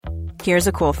Here's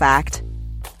a cool fact.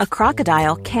 A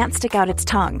crocodile can't stick out its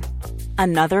tongue.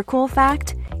 Another cool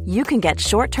fact, you can get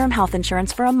short-term health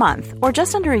insurance for a month or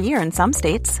just under a year in some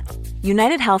states.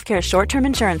 United Healthcare short-term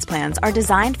insurance plans are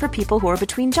designed for people who are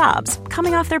between jobs,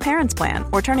 coming off their parents' plan,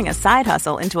 or turning a side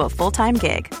hustle into a full-time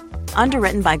gig.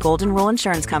 Underwritten by Golden Rule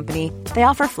Insurance Company, they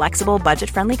offer flexible,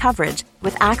 budget-friendly coverage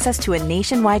with access to a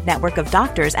nationwide network of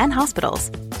doctors and hospitals.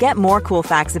 Get more cool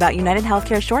facts about United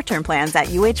Healthcare short-term plans at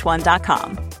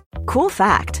uh1.com. Cool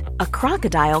fact, a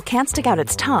crocodile can't stick out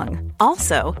its tongue.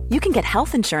 Also, you can get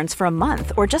health insurance for a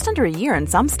month or just under a year in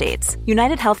some states.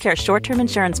 United Healthcare short-term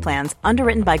insurance plans,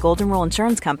 underwritten by Golden Rule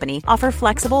Insurance Company, offer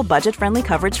flexible, budget-friendly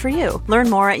coverage for you. Learn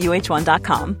more at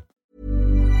uh1.com.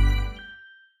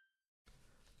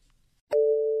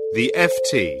 The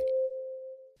FT.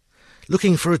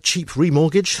 Looking for a cheap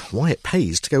remortgage? Why, it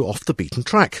pays to go off the beaten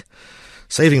track.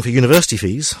 Saving for university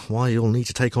fees? Why, you'll need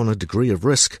to take on a degree of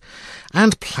risk.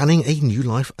 And planning a new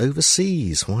life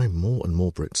overseas? Why, more and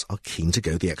more Brits are keen to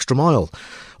go the extra mile.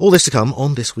 All this to come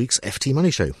on this week's FT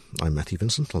Money Show. I'm Matthew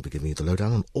Vincent. I'll be giving you the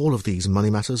lowdown on all of these money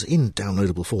matters in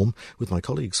downloadable form with my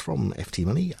colleagues from FT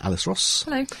Money, Alice Ross.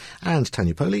 Hello. And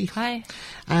Tanya Poley. Hi.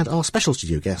 And our special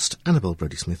studio guest, Annabel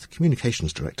Brodie-Smith,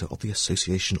 Communications Director of the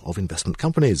Association of Investment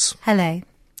Companies. Hello.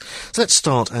 So let's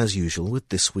start, as usual, with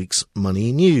this week's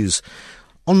money news.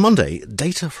 On Monday,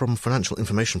 data from financial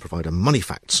information provider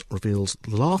Moneyfacts reveals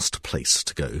the last place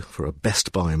to go for a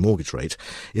best buy mortgage rate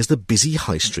is the busy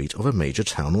high street of a major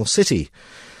town or city.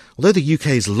 Although the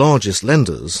UK's largest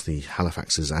lenders, the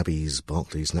Halifaxes, Abbeys,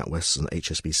 Barclays, NatWests and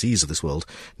HSBCs of this world,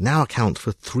 now account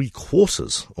for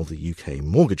 3/4 of the UK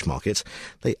mortgage market,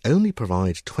 they only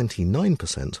provide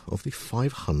 29% of the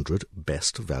 500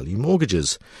 best value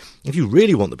mortgages. If you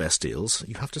really want the best deals,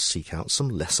 you have to seek out some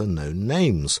lesser-known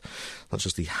names, such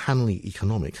as the Hanley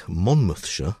Economic,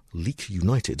 Monmouthshire, Leek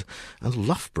United and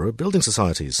Loughborough Building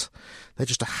Societies. They're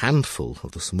just a handful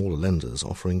of the smaller lenders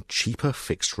offering cheaper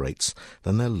fixed rates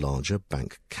than their larger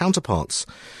bank counterparts.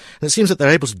 And it seems that they're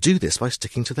able to do this by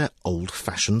sticking to their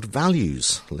old-fashioned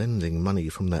values, lending money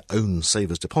from their own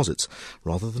savers' deposits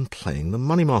rather than playing the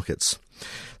money markets.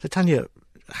 So, Tanya,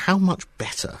 how much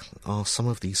better are some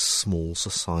of these small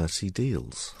society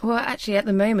deals? Well, actually, at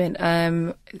the moment,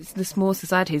 the small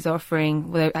societies are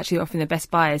offering the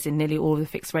best buyers in nearly all of the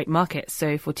fixed rate markets.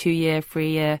 So for 2-year,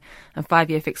 3-year and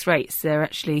 5-year fixed rates, they're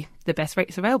actually the best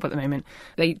rates available at the moment.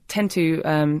 They tend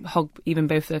to hog even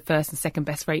both the first and second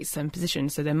best rates and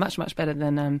positions, so they're much, much better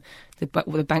than what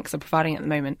the banks are providing at the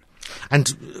moment.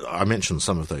 And I mentioned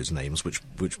some of those names, which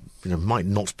might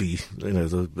not be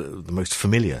the most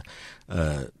familiar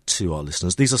to our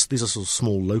listeners. These are sort of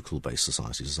small local based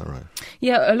societies, is that right?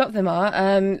 Yeah, a lot of them are.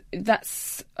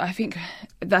 I think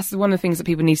that's one of the things that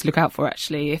people need to look out for.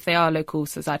 Actually, if they are local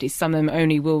societies, some of them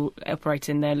only will operate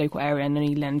in their local area and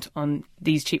only lend on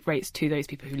these cheap rates to those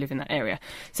people who live in that area.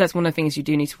 So that's one of the things you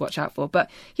do need to watch out for. But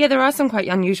yeah, there are some quite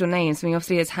unusual names. I mean,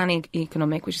 obviously there's Hanley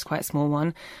Economic, which is quite a small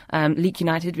one, Leek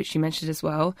United, which you mentioned as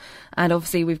well, and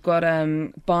obviously we've got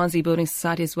Barnsley Building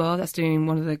Society as well. That's doing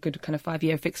one of the good kind of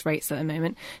 5-year fixed rates at the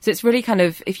moment. So it's really kind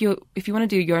of, if you want to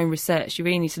do your own research, you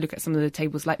really need to look at some of the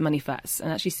tables like Moneyfacts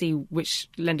and actually see which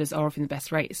lenders are offering the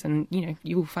best rates. And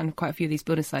you will find quite a few of these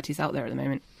building societies out there at the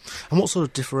moment. And what sort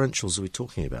of differentials are we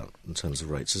talking about in terms of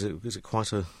rates? Is it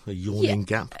quite a yawning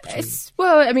gap between?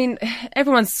 Well, I mean,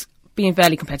 everyone's being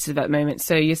fairly competitive at the moment,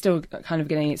 so you're still kind of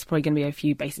getting, it's probably going to be a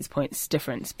few basis points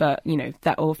difference, but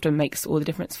that often makes all the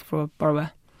difference for a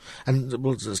borrower. And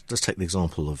well, let's take the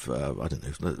example of how about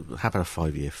a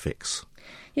 5-year fix?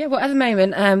 Yeah, well, at the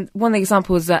moment, one of the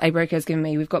examples that a broker has given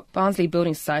me, we've got Barnsley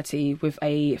Building Society with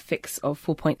a fix of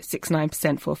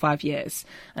 4.69% for 5 years,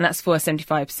 and that's for a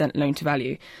 75% loan to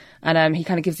value. And he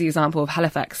kind of gives the example of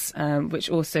Halifax, which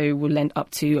also will lend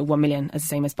up to 1 million, as the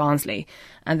same as Barnsley.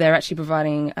 And they're actually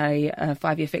providing a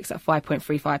 5-year fix at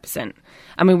 5.35%.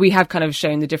 I mean, we have kind of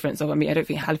shown the difference of, I don't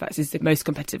think Halifax is the most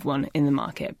competitive one in the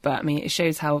market, but I mean, it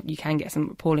shows how you can get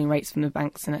some appalling rates from the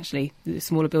banks, and actually the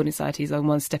smaller building societies are the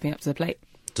ones stepping up to the plate.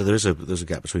 So there's a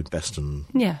gap between best and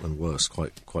worst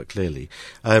quite clearly.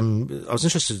 I was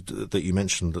interested that you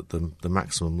mentioned that the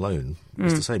maximum loan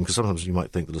is the same, because sometimes you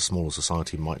might think that a smaller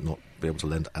society might not be able to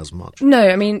lend as much. No,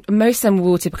 I mean, most of them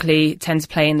will typically tend to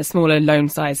play in the smaller loan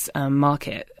size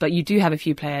market, but you do have a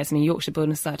few players. I mean, Yorkshire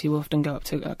Building Society will often go up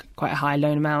to quite a high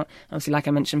loan amount. Obviously, like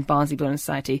I mentioned, Barnsley Building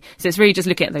Society. So it's really just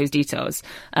looking at those details.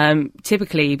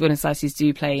 Typically, building societies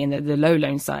do play in the low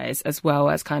loan size as well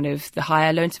as kind of the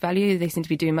higher loan to value. They seem to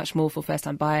be doing much more for first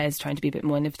time buyers, trying to be a bit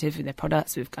more innovative with their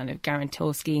products, with kind of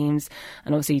guarantor schemes,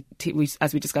 and obviously,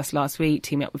 as we discussed last week,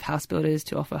 teaming up with house builders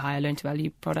to offer higher loan to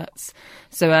value products.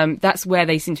 So that that's where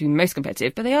they seem to be most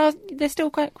competitive. But they're still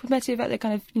quite competitive at the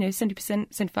kind of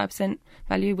 70%, 75%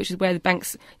 value, which is where the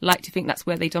banks like to think that's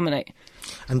where they dominate.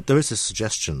 And there is a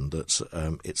suggestion that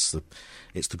it's the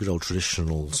good old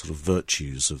traditional sort of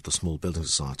virtues of the small building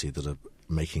society that are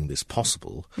making this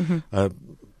possible.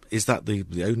 Is that the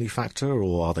only factor,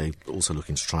 or are they also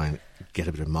looking to try and get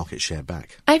a bit of market share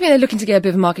back? I think they're looking to get a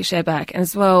bit of market share back. And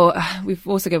as well, we've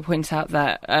also got to point out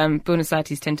that building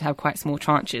societies tend to have quite small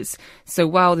tranches. So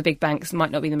while the big banks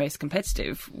might not be the most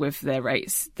competitive with their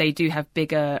rates, they do have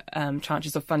bigger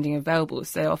tranches of funding available.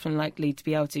 So they're often likely to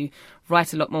be able to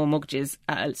write a lot more mortgages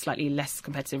at a slightly less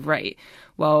competitive rate,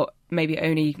 while maybe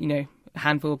only, a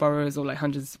handful of borrowers or like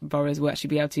hundreds of borrowers will actually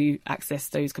be able to access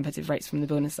those competitive rates from the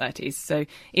building societies. So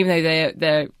even though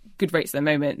they're good rates at the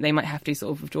moment, they might have to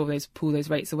sort of pull those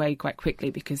rates away quite quickly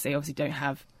because they obviously don't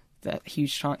have that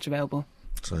huge tranche available.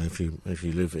 So if you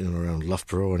live in and around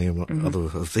Loughborough or any other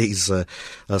of these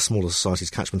smaller societies'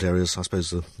 catchment areas, I suppose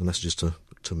the message is to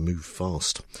move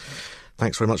fast.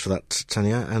 Thanks very much for that,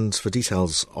 Tanya, and for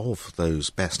details of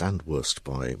those best and worst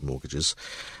buy mortgages,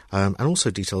 and also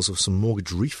details of some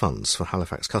mortgage refunds for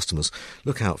Halifax customers.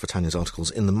 Look out for Tanya's articles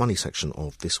in the money section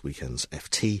of this weekend's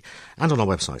FT and on our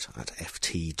website at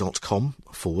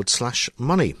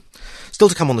ft.com/money. Still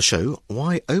to come on the show,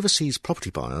 why overseas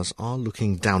property buyers are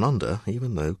looking down under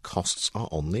even though costs are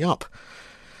on the up.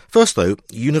 First though,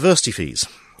 university fees.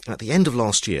 At the end of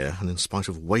last year, and in spite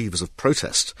of waves of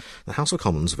protest, the House of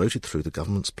Commons voted through the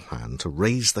government's plan to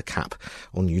raise the cap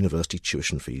on university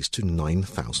tuition fees to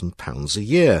 £9,000 a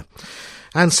year.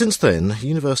 And since then,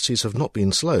 universities have not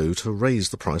been slow to raise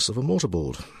the price of a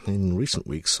mortarboard. In recent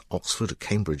weeks, Oxford,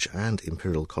 Cambridge and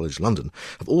Imperial College London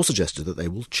have all suggested that they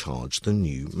will charge the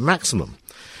new maximum.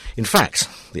 In fact,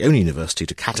 the only university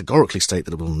to categorically state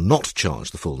that it will not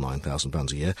charge the full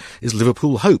 £9,000 a year is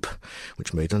Liverpool Hope,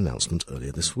 which made an announcement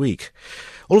earlier this week.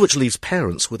 All of which leaves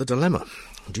parents with a dilemma.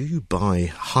 Do you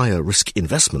buy higher risk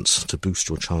investments to boost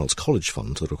your child's college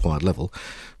fund to the required level,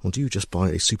 or do you just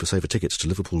buy a Super Saver ticket to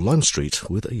Liverpool Lime Street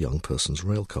with a young person's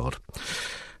rail card?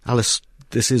 Alice,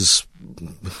 this is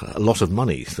a lot of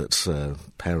money that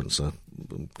parents are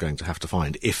going to have to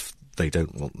find if they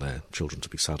don't want their children to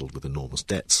be saddled with enormous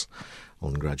debts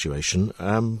on graduation.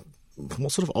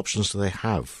 What sort of options do they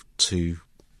have to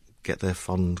get their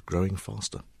fund growing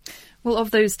faster? Well,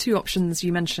 of those two options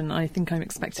you mentioned, I think I'm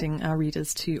expecting our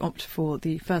readers to opt for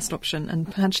the first option and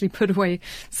potentially put away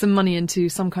some money into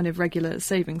some kind of regular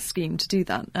savings scheme to do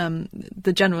that.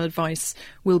 The general advice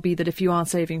will be that if you are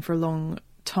saving for a long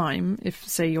time, if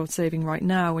say you're saving right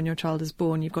now when your child is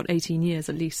born, you've got 18 years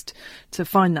at least to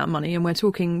find that money, and we're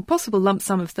talking possible lump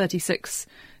sum of 36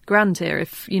 grand here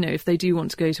if they do want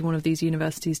to go to one of these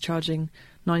universities charging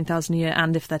 £9,000 a year,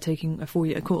 and if they're taking a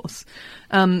 4-year course.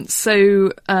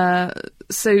 So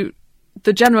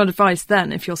the general advice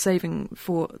then, if you're saving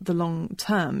for the long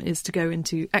term, is to go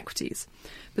into equities.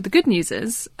 But the good news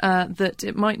is that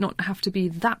it might not have to be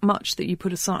that much that you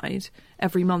put aside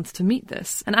every month to meet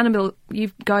this. And Annabelle,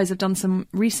 you guys have done some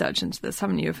research into this,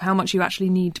 haven't you, of how much you actually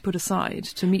need to put aside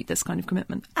to meet this kind of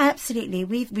commitment? Absolutely.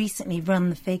 We've recently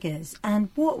run the figures, and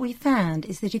what we found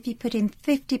is that if you put in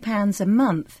 £50 a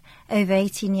month over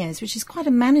 18 years, which is quite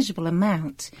a manageable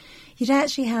amount, you'd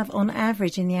actually have, on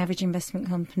average, in the average investment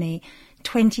company,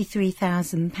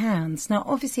 £23,000. Now,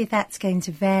 obviously, that's going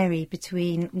to vary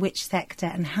between which sector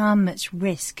and how much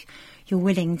risk you're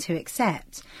willing to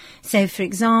accept. So, for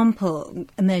example,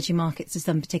 emerging markets has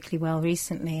done particularly well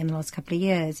recently in the last couple of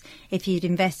years. If you'd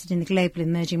invested in the global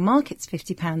emerging markets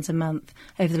 £50 a month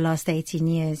over the last 18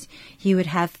 years, you would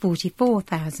have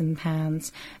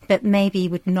 £44,000. But maybe you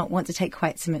would not want to take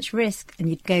quite so much risk, and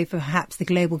you'd go for perhaps the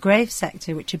global growth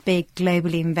sector, which are big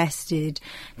globally invested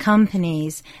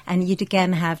companies, and you'd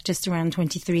again have just around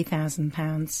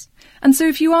 £23,000. And so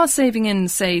if you are saving in,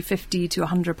 say, £50 to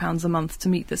 £100 a month to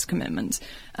meet this commitment,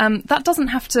 that doesn't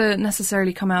have to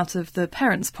necessarily come out of the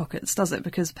parents' pockets, does it?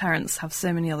 Because parents have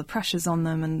so many other pressures on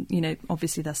them and,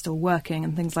 obviously they're still working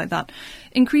and things like that.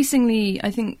 Increasingly,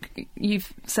 I think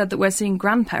you've said that we're seeing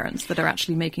grandparents that are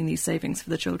actually making these savings for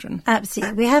the children.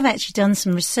 Absolutely. We have actually done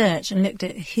some research and looked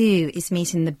at who is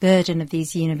meeting the burden of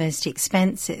these university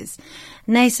expenses.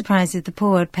 No surprise that the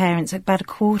poor parents, about a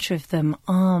quarter of them,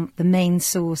 are the main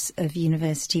source of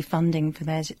university funding for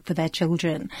their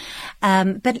children.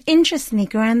 But interestingly,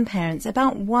 grandparents,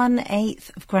 about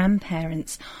 1/8 of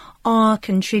grandparents are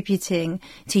contributing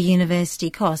to university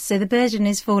costs. So the burden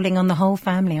is falling on the whole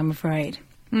family, I'm afraid.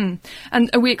 And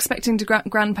are we expecting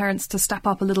grandparents to step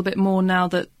up a little bit more now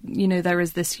that, there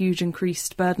is this huge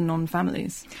increased burden on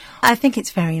families? I think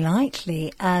it's very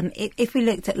likely. If we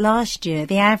looked at last year,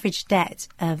 the average debt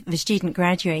of a student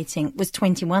graduating was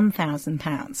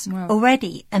 £21,000. Wow.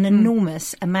 Already an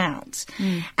enormous amount.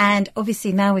 And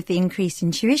obviously now with the increase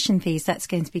in tuition fees, that's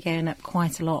going to be going up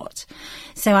quite a lot.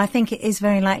 So I think it is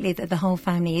very likely that the whole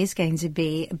family is going to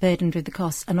be burdened with the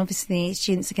costs. And obviously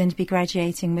students are going to be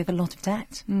graduating with a lot of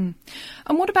debt. And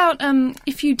what about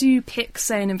if you do pick,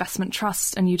 say, an investment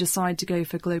trust and you decide to go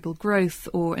for global growth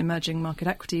or emerging market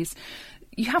equities?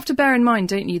 You have to bear in mind,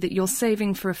 don't you, that you're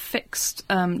saving for a fixed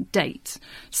date.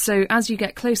 So as you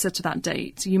get closer to that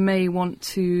date, you may want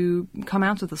to come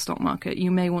out of the stock market. You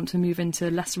may want to move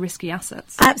into less risky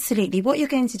assets. Absolutely. What you're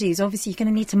going to do is obviously you're going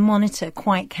to need to monitor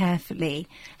quite carefully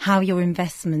how your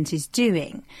investment is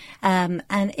doing. And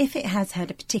if it has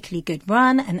had a particularly good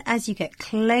run, and as you get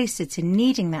closer to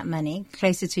needing that money,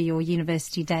 closer to your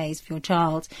university days for your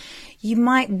child, you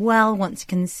might well want to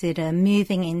consider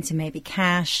moving into maybe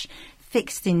cash,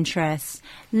 fixed interest,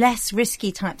 less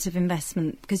risky types of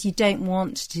investment, because you don't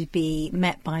want to be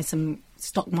met by some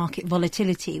stock market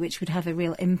volatility, which would have a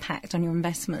real impact on your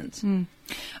investment. And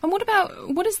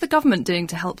what is the government doing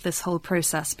to help this whole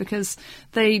process? Because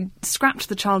they scrapped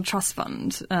the Child Trust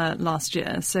Fund last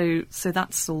year, so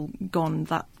that's all gone.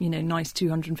 That nice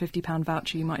 £250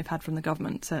 voucher you might have had from the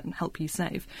government to help you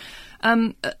save.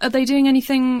 Are they doing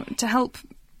anything to help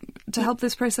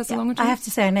this process along? I have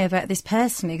to say I know about this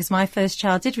personally because my first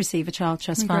child did receive a child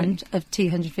trust fund of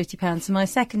 £250 and my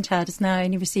second child has now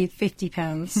only received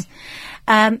 £50.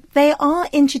 They are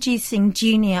introducing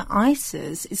junior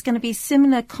ISAs. It's going to be a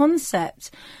similar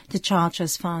concept to child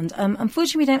trust fund.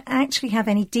 Unfortunately, we don't actually have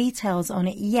any details on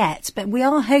it yet, but we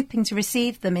are hoping to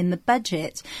receive them in the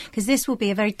budget because this will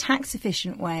be a very tax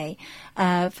efficient way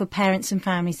for parents and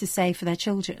families to save for their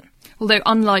children. Although,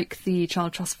 unlike the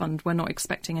Child Trust Fund, we're not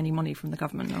expecting any money from the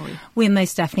government, are we? We're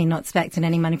most definitely not expecting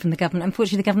any money from the government.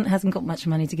 Unfortunately, the government hasn't got much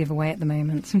money to give away at the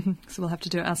moment. So we'll have to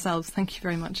do it ourselves. Thank you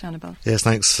very much, Annabelle. Yes,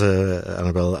 thanks,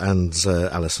 Annabelle and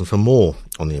Alison. For more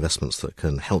on the investments that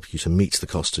can help you to meet the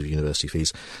cost of university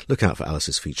fees, look out for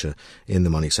Alice's feature in the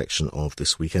money section of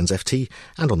this weekend's FT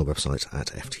and on the website at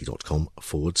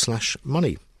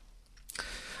ft.com/money.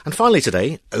 And finally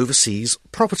today, overseas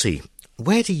property.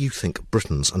 Where do you think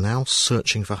Britons are now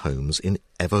searching for homes in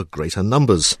ever greater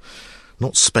numbers?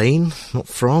 Not Spain, not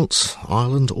France,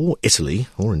 Ireland or Italy,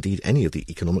 or indeed any of the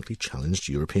economically challenged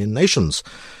European nations.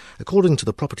 According to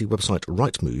the property website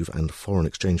Rightmove and foreign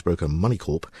exchange broker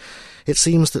Moneycorp, it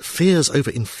seems that fears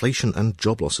over inflation and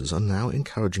job losses are now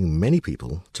encouraging many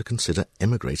people to consider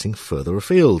emigrating further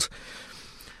afield.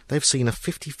 They've seen a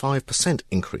 55%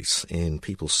 increase in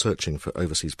people searching for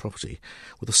overseas property,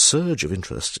 with a surge of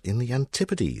interest in the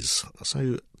Antipodes.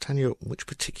 So, Tanya, which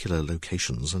particular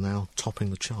locations are now topping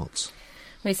the charts?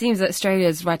 Well, it seems that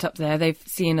Australia's right up there. They've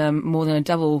seen more than a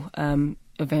double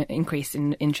of an increase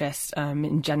in interest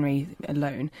in January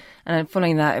alone. And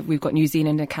following that, we've got New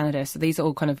Zealand and Canada. So these are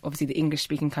all kind of obviously the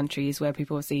English-speaking countries where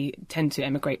people obviously tend to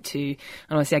emigrate to. And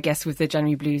obviously, I guess with the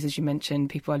January blues, as you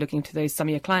mentioned, people are looking to those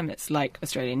sunnier climates like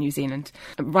Australia and New Zealand.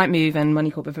 Rightmove and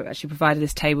Moneycorp have actually provided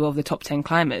this table of the top 10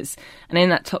 climbers. And in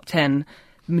that top 10,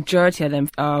 the majority of them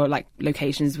are like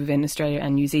locations within Australia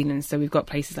and New Zealand. So we've got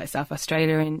places like South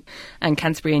Australia and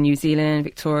Canterbury in New Zealand,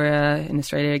 Victoria in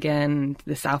Australia again,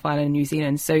 the South Island in New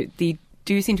Zealand. So they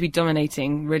do seem to be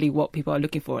dominating really what people are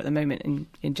looking for at the moment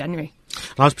in January.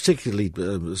 And I was particularly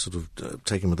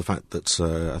taken with the fact that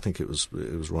I think it was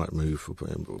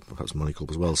Rightmove, perhaps Moneycorp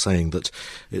as well, saying that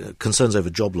concerns over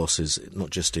job losses,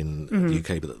 not just in the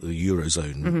UK but the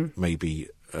Eurozone, may be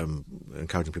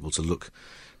encouraging people to look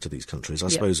to these countries. I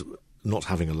suppose not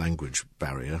having a language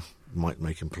barrier might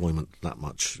make employment that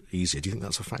much easier. Do you think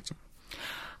that's a factor?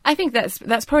 I think that's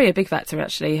probably a big factor,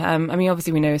 actually. I mean,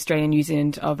 obviously we know Australia and New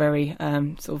Zealand are very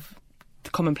sort of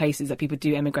the common places that people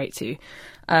do emigrate to.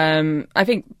 I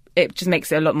think it just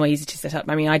makes it a lot more easy to set up.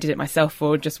 I mean, I did it myself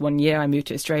for just 1 year. I moved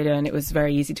to Australia and it was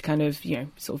very easy to kind of,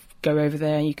 sort of go over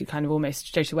there and you could kind of almost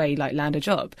straight away land a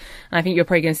job. And I think you're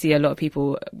probably going to see a lot of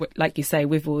people, like you say,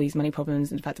 with all these money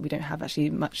problems and the fact that we don't have actually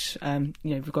much,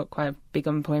 we've got quite a big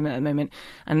unemployment at the moment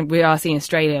and we are seeing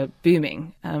Australia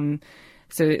booming.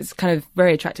 So it's kind of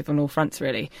very attractive on all fronts,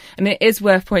 really. And it is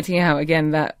worth pointing out,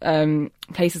 again, that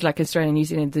places like Australia and New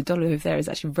Zealand, the dollar over there is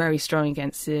actually very strong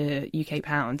against the UK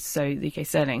pound, so the UK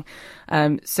sterling.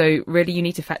 So really you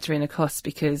need to factor in the costs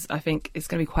because I think it's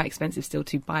going to be quite expensive still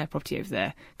to buy a property over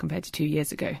there compared to 2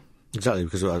 years ago. Exactly,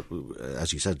 because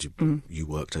as you said, you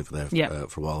worked over there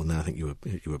for a while. Now I think you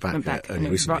were back. I'm back, only and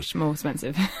it was recently. much more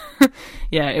expensive.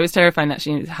 Yeah, it was terrifying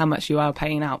actually how much you are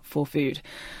paying out for food,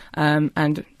 and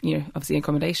obviously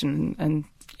accommodation and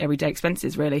everyday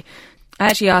expenses really. I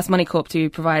actually asked Moneycorp to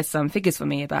provide some figures for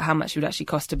me about how much it would actually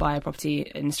cost to buy a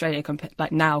property in Australia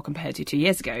now compared to 2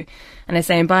 years ago. And they're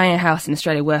saying buying a house in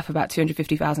Australia worth about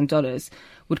 $250,000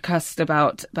 would cost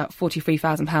about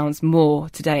 £43,000 more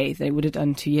today than it would have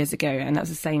done 2 years ago. And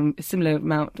that's a similar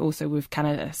amount also with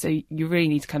Canada. So you really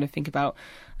need to kind of think about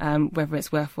whether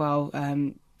it's worthwhile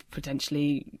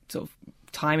potentially sort of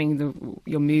timing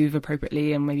your move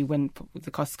appropriately and maybe when the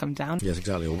costs come down. Yes,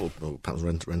 exactly, or perhaps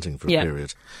renting for a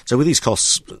period. So with these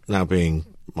costs now being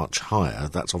much higher,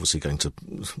 that's obviously going to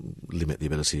limit the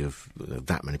ability of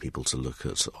that many people to look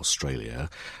at Australia.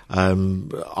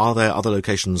 Are there other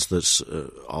locations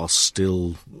that are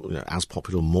still as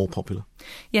popular, more popular?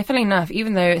 Yeah, funnily enough,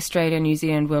 even though Australia and New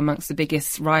Zealand were amongst the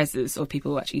biggest risers of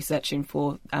people actually searching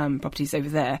for properties over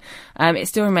there, it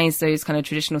still remains those kind of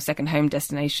traditional second home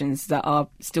destinations that are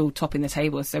still topping the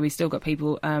table. So we've still got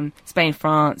people, Spain,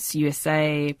 France,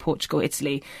 USA, Portugal,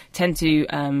 Italy, tend to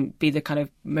be the kind of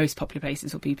most popular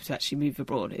places for people to actually move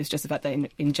abroad. It's just the fact that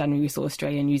in January we saw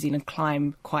Australia and New Zealand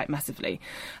climb quite massively.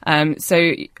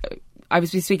 So I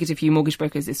was speaking to a few mortgage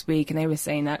brokers this week, and they were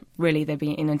saying that really they're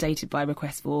being inundated by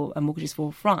requests for mortgages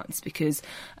for France because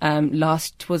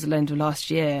towards the end of last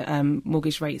year,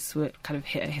 mortgage rates were kind of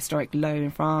hit a historic low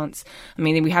in France. I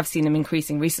mean, we have seen them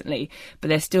increasing recently, but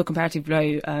they're still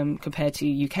comparatively low compared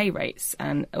to UK rates.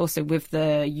 And also with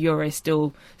the euro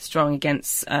still strong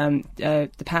against the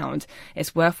pound,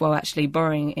 it's worthwhile actually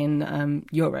borrowing in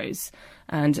euros.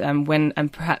 And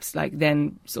perhaps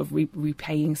then sort of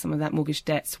repaying some of that mortgage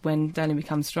debts when sterling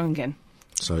becomes strong again.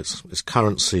 So it's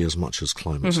currency as much as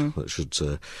climate that should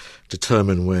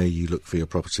determine where you look for your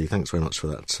property. Thanks very much for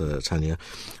that, Tanya.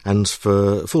 And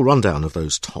for a full rundown of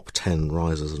those top 10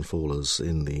 risers and fallers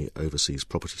in the overseas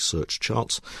property search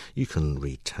charts, you can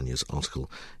read Tanya's article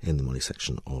in the money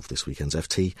section of this weekend's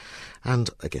FT,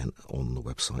 and again on the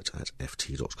website at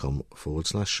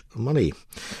ft.com/money.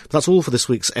 But that's all for this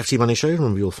week's FT Money Show.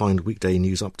 Remember, you'll find weekday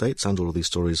news updates and all of these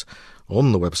stories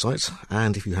on the website.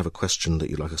 And if you have a question that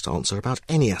you'd like us to answer about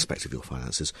any aspect of your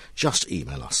finances, just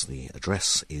email us. The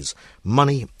address is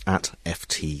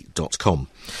money@ft.com.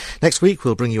 Next week,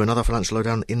 we'll bring you another financial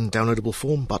lowdown in downloadable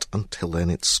form, but until then,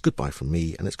 it's goodbye from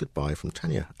me, and it's goodbye from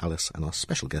Tanya, Alice, and our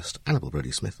special guest, Annabel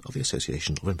Brodie-Smith of the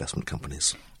Association of Investment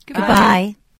Companies.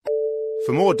 Goodbye.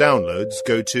 For more downloads,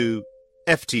 go to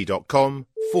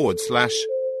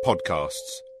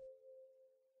ft.com/podcasts.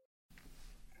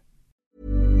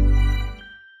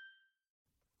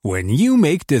 When you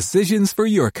make decisions for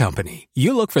your company,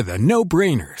 you look for the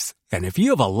no-brainers. And if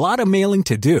you have a lot of mailing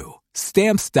to do,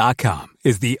 Stamps.com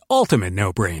is the ultimate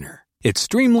no-brainer. It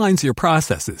streamlines your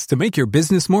processes to make your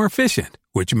business more efficient,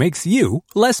 which makes you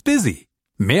less busy.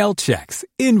 Mail checks,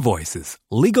 invoices,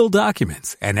 legal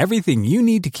documents, and everything you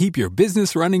need to keep your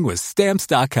business running with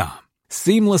Stamps.com.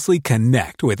 Seamlessly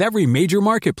connect with every major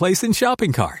marketplace and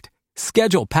shopping cart.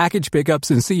 Schedule package pickups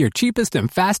and see your cheapest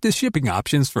and fastest shipping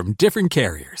options from different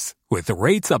carriers, with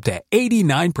rates up to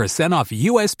 89% off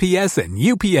USPS and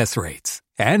UPS rates.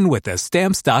 And with the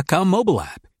Stamps.com mobile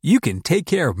app, you can take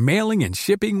care of mailing and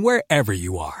shipping wherever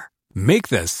you are. Make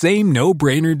the same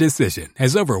no-brainer decision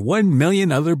as over 1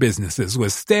 million other businesses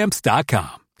with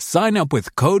Stamps.com. Sign up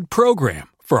with code PROGRAM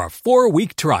for a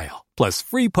 4-week trial, plus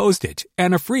free postage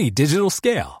and a free digital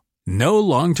scale. No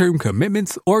long-term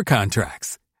commitments or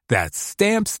contracts. That's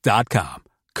Stamps.com.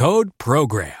 Code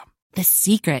PROGRAM. The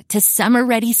secret to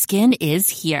summer-ready skin is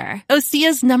here.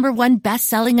 Osea's #1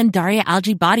 best-selling Undaria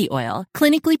Algae Body Oil,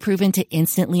 clinically proven to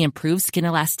instantly improve skin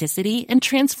elasticity and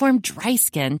transform dry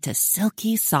skin to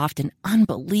silky, soft, and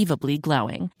unbelievably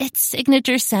glowing. Its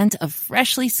signature scent of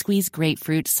freshly squeezed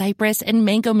grapefruit, cypress, and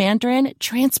mango mandarin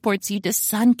transports you to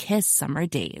sun-kissed summer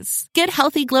days. Get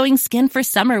healthy, glowing skin for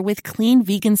summer with clean,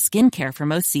 vegan skincare from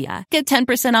Osea. Get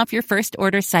 10% off your first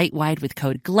order site-wide with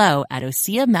code GLOW at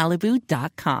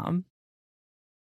OseaMalibu.com.